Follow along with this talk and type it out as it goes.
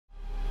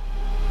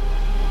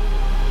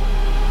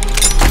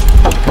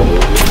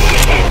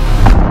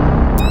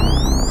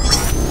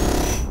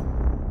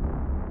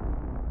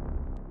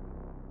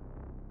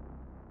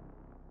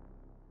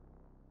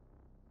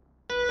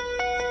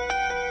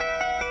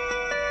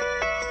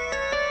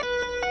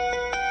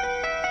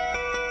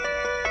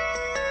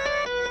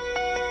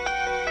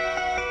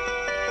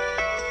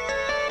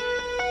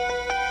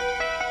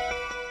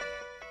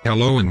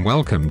Hello and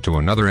welcome to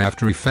another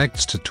After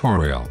Effects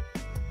tutorial.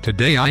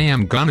 Today I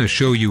am gonna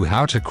show you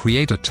how to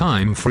create a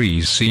time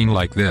freeze scene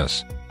like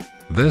this.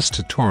 This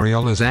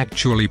tutorial is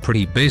actually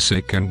pretty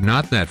basic and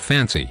not that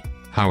fancy,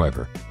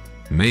 however.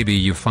 Maybe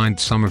you find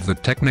some of the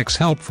techniques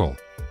helpful.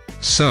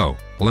 So,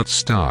 let's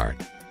start.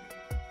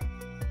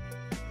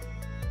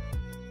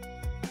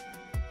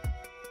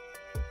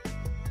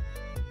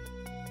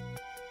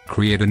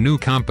 Create a new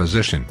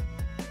composition.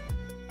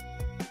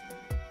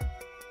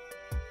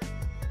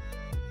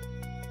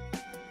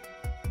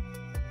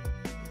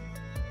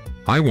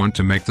 I want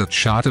to make that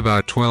shot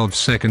about 12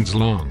 seconds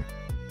long.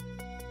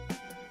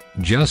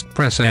 Just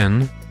press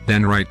N,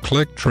 then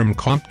right-click Trim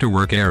Comp to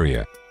Work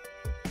Area.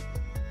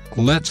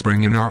 Let's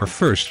bring in our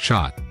first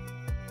shot.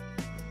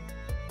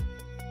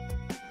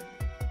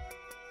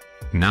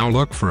 Now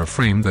look for a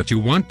frame that you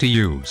want to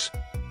use.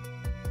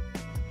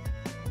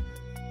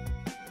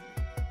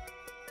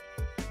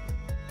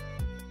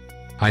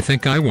 I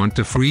think I want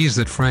to freeze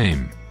that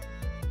frame.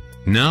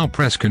 Now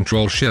press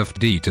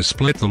Ctrl-Shift-D to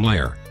split the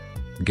layer.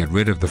 Get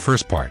rid of the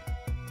first part.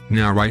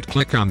 Now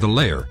right-click on the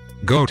layer,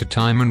 go to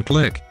Time and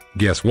click,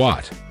 guess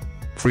what?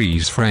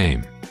 Freeze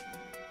frame.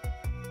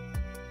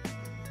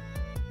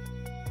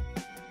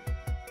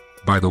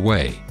 By the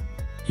way,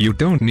 you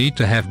don't need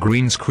to have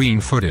green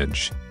screen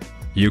footage.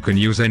 You can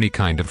use any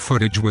kind of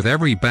footage with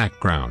every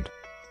background.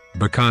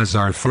 Because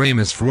our frame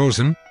is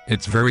frozen,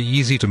 it's very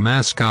easy to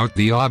mask out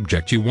the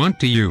object you want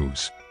to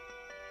use.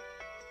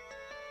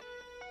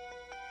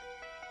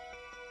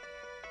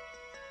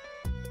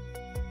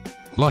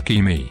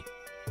 Lucky me.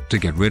 To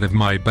get rid of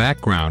my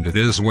background, it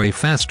is way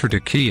faster to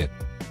key it.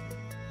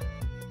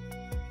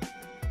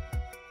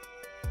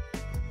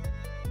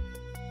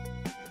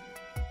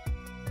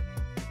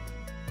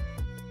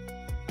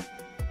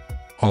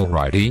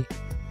 Alrighty.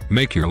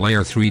 Make your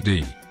layer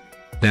 3D.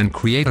 Then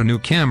create a new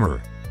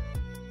camera.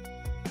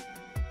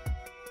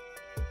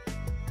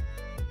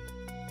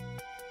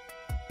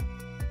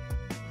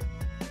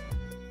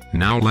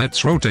 Now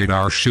let's rotate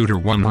our shooter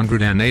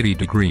 180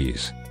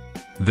 degrees.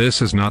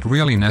 This is not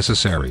really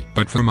necessary,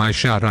 but for my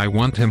shot I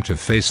want him to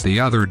face the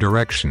other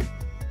direction.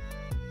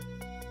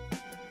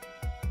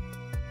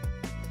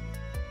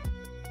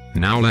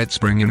 Now let's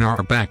bring in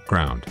our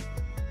background.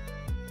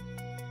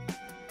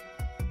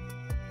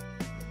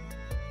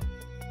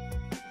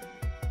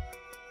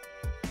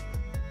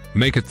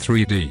 Make it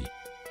 3D.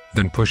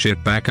 Then push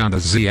it back on the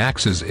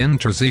Z-axis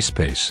into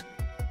Z-space.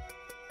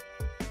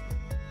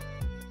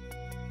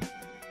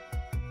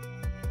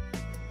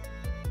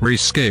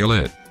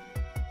 Rescale it.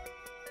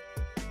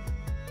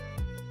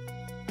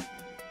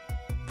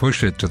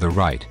 Push it to the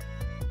right.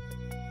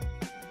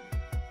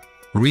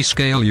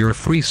 Rescale your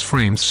freeze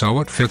frame so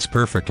it fits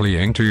perfectly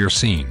into your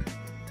scene.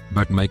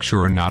 But make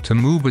sure not to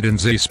move it in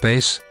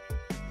Z-space.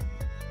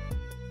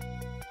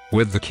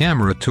 With the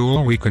camera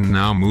tool we can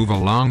now move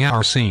along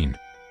our scene.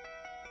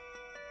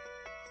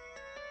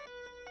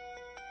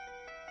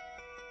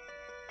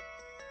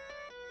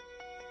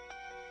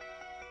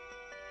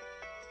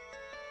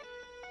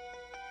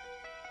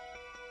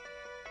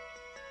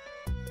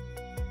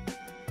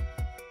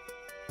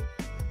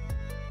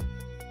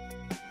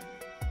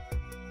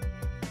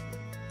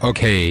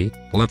 Okay,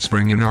 let's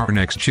bring in our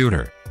next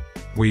shooter.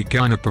 We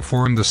gonna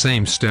perform the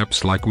same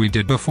steps like we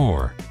did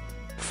before.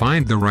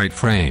 Find the right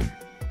frame.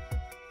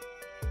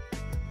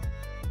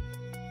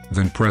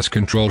 Then press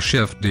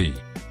Ctrl-Shift-D.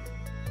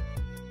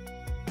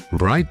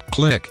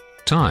 Right-click,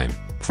 Time,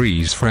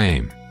 Freeze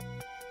Frame.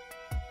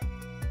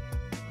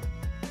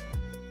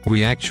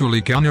 We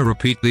actually gonna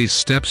repeat these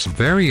steps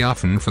very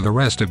often for the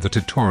rest of the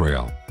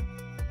tutorial.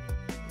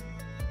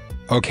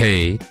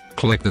 Okay,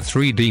 click the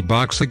 3D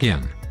box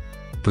again.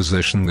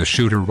 Position the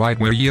shooter right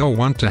where you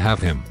want to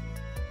have him.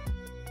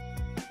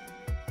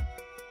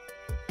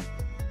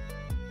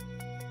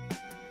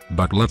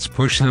 But let's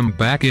push him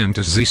back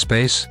into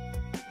Z-space.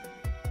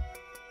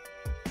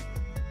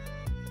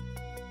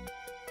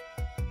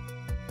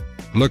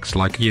 Looks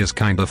like he is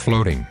kinda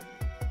floating.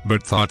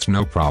 But that's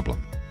no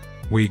problem.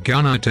 We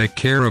gonna take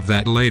care of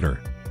that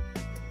later.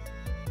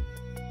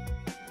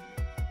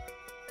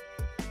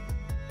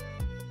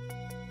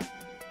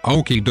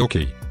 Okie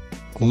dokie.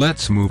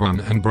 Let's move on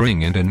and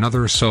bring in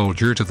another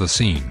soldier to the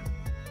scene.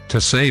 To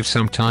save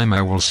some time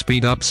I will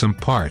speed up some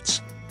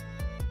parts.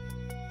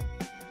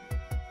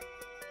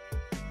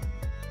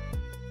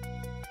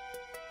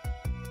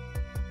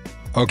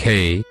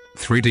 Okay,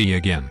 3D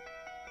again.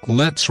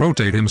 Let's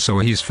rotate him so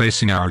he's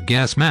facing our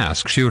gas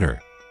mask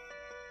shooter.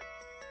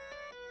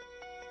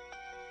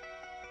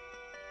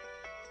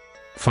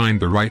 Find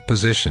the right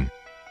position.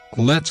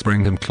 Let's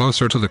bring him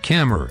closer to the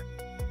camera.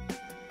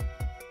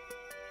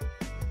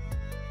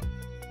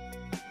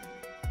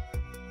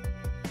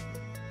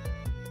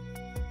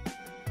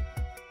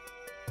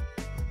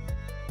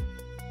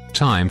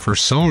 Time for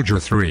Soldier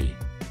 3.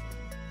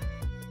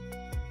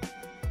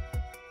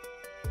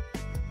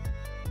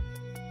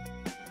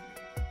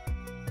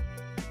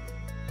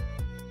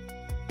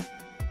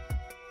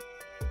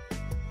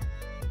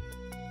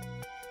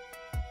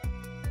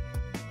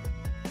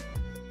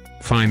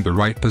 Find the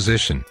right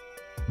position.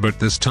 But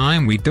this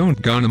time we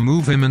don't gonna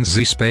move him in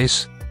Z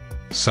space.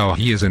 So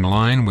he is in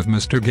line with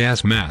Mr.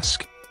 Gas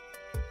Mask.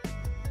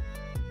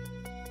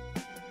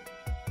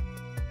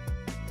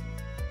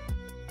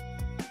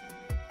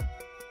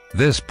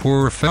 This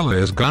poor fella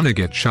is gonna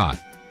get shot.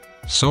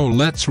 So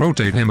let's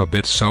rotate him a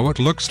bit so it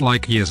looks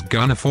like he is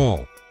gonna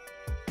fall.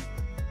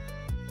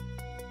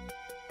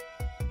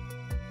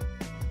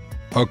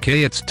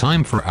 Okay, it's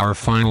time for our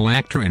final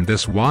actor in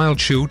this wild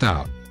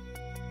shootout.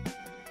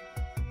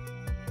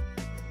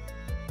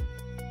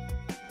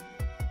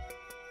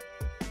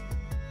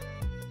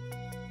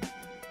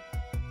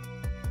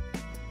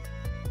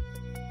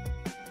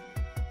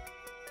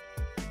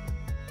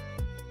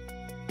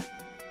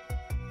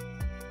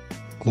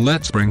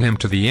 Let's bring him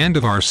to the end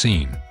of our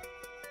scene.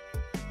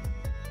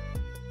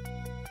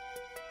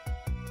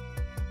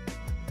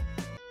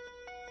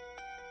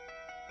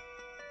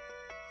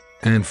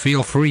 And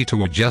feel free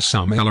to adjust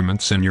some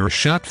elements in your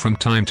shot from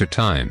time to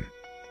time.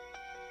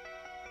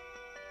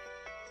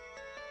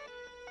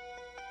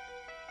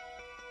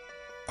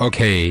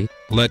 Okay,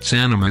 let's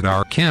animate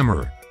our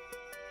camera.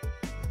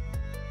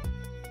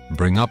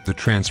 Bring up the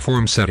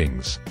transform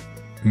settings.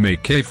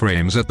 Make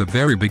keyframes at the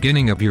very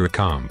beginning of your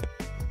comp.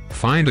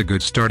 Find a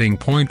good starting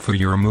point for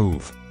your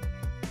move.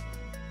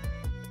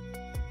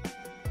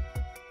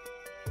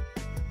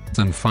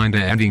 And find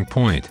an ending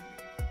point.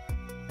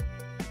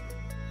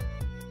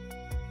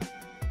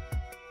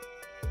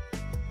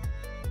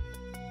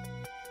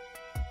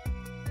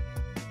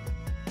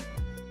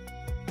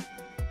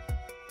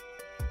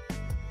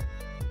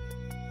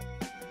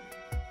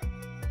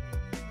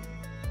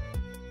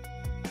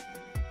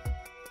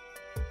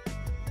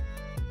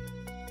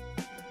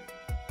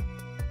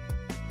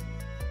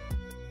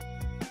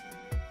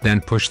 Then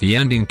push the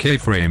ending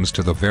keyframes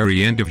to the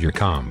very end of your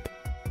comp.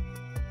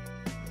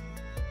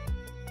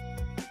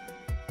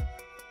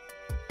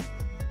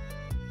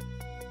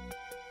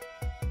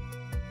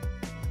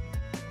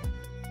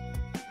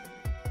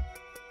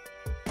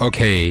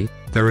 Okay,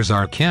 there is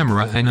our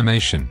camera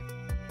animation.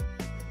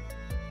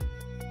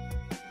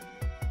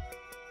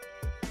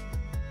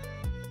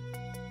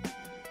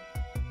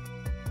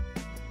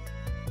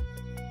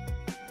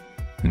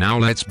 Now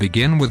let's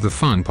begin with the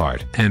fun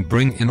part and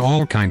bring in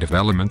all kind of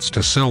elements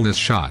to sell this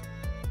shot.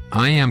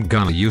 I am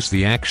gonna use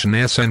the Action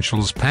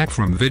Essentials pack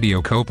from Video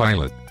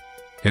Copilot.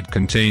 It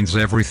contains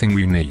everything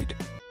we need.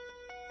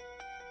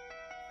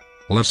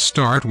 Let's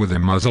start with a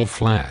muzzle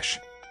flash.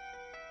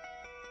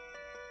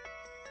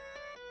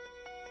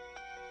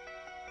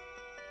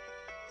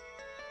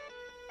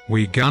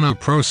 We gonna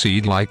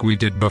proceed like we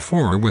did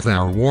before with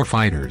our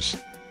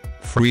warfighters.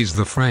 Freeze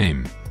the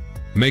frame.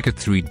 Make it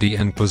 3D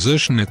and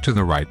position it to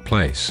the right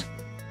place.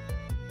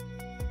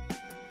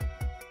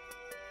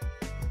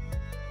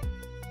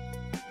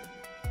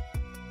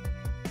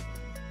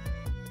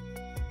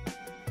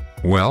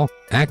 Well,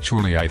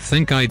 actually I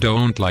think I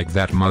don't like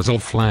that muzzle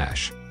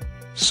flash.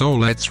 So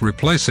let's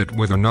replace it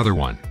with another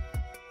one.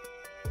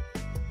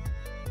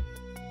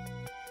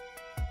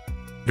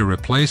 To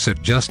replace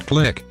it, just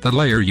click the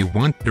layer you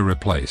want to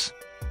replace.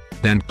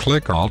 Then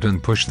click Alt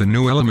and push the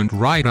new element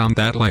right on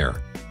that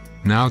layer.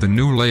 Now the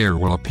new layer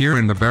will appear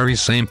in the very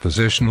same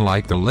position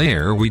like the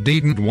layer we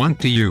didn't want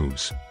to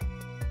use.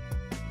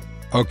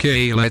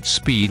 Okay, let's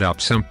speed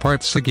up some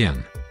parts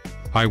again.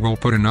 I will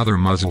put another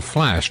muzzle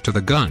flash to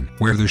the gun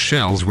where the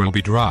shells will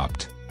be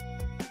dropped.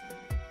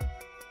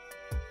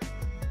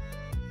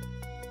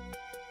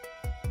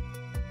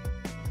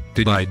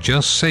 Did I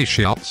just say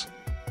shells?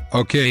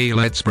 Okay,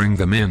 let's bring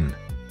them in.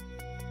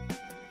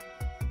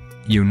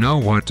 You know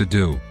what to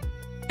do.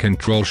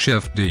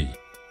 Ctrl-Shift-D.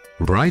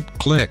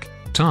 Right-click,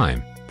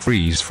 time,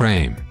 freeze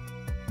frame.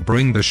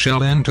 Bring the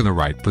shell into the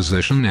right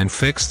position and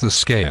fix the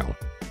scale.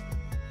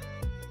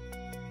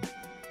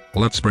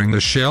 Let's bring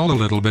the shell a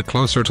little bit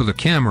closer to the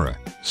camera,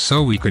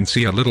 so we can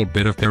see a little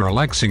bit of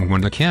parallaxing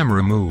when the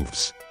camera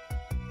moves.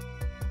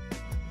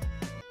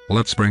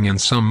 Let's bring in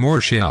some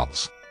more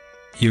shells.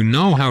 You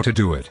know how to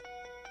do it.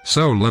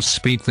 So let's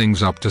speed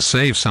things up to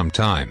save some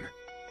time.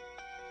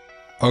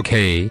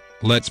 Okay,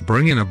 let's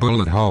bring in a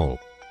bullet hole.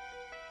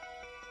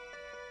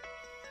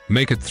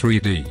 Make it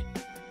 3D.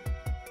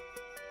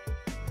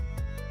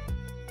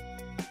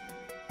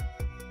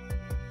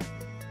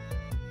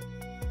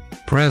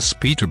 Press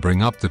P to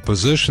bring up the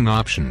position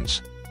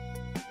options.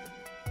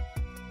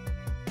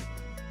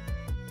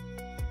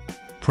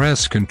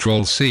 Press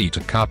Ctrl-C to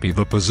copy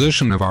the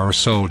position of our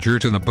soldier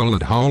to the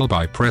bullet hole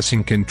by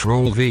pressing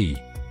Ctrl-V.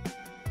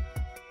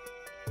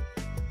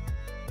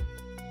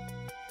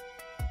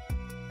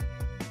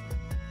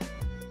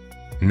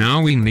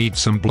 Now we need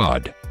some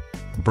blood.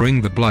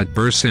 Bring the blood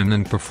burst in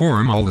and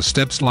perform all the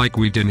steps like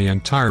we did in the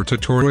entire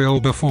tutorial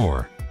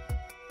before.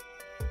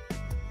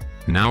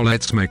 Now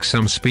let's make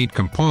some speed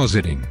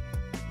compositing.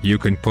 You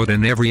can put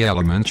in every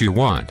element you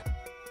want.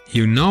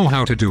 You know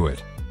how to do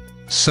it.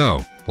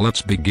 So,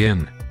 let's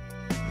begin.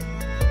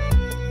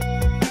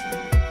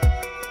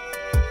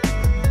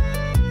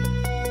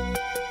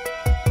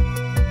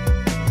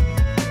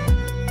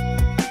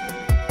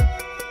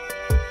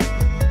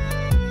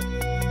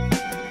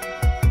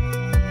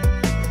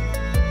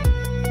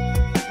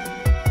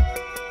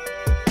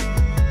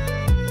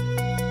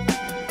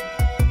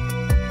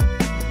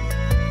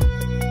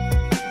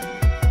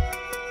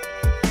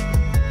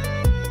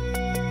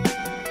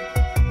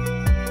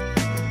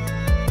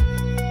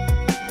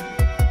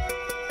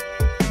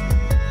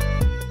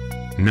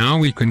 Now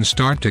we can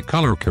start to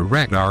color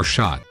correct our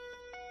shot.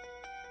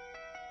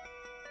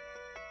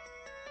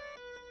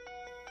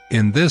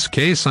 In this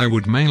case I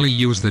would mainly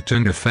use the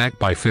tint effect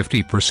by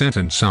 50%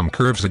 and some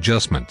curves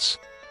adjustments.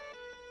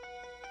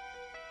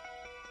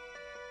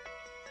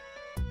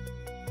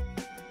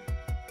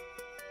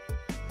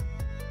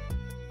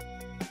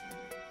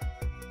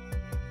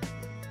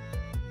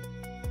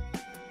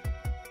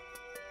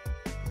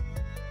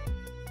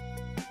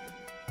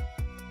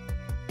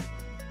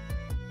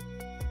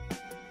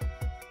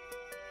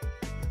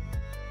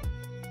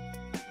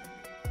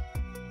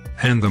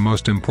 And the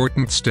most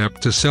important step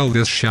to sell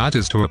this shot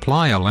is to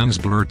apply a lens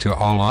blur to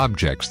all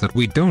objects that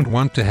we don't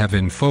want to have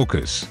in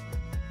focus.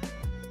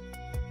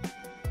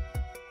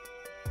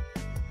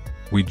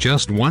 We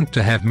just want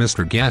to have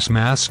Mr. Gas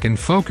Mask in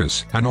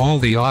focus and all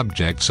the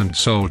objects and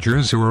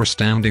soldiers who are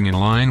standing in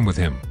line with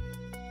him.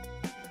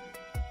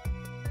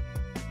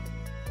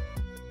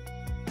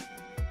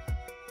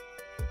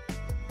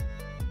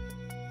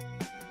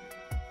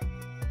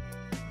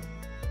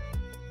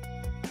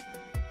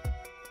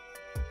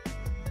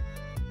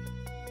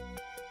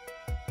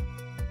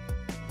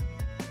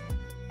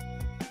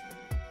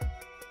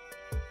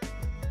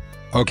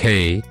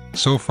 Okay,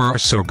 so far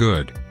so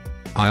good.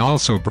 I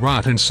also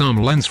brought in some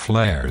lens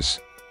flares.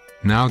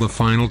 Now the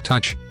final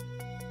touch.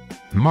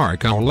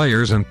 Mark our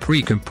layers and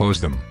pre-compose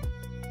them.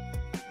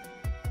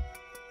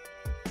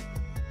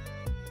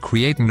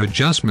 Create an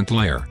adjustment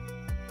layer.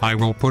 I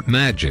will put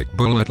magic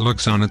bullet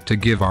looks on it to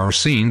give our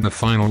scene the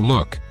final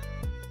look.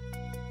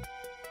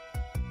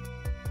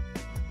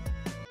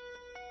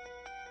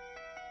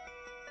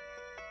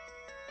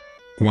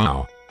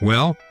 Wow,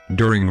 well,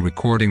 during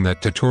recording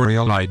that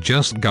tutorial I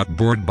just got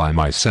bored by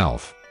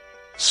myself.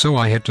 So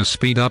I had to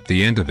speed up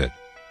the end of it.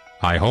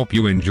 I hope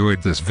you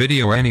enjoyed this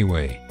video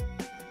anyway.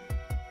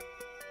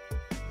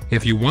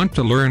 If you want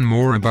to learn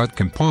more about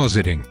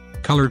compositing,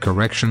 color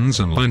corrections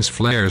and lens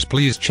flares,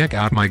 please check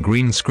out my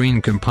green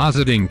screen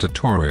compositing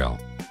tutorial.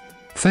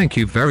 Thank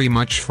you very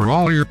much for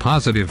all your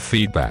positive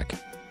feedback.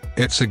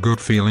 It's a good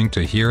feeling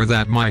to hear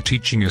that my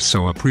teaching is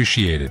so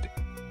appreciated.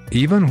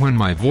 Even when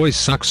my voice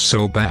sucks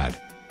so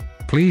bad.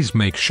 Please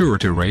make sure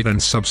to rate and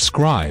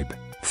subscribe.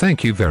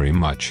 Thank you very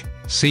much.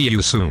 See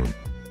you soon.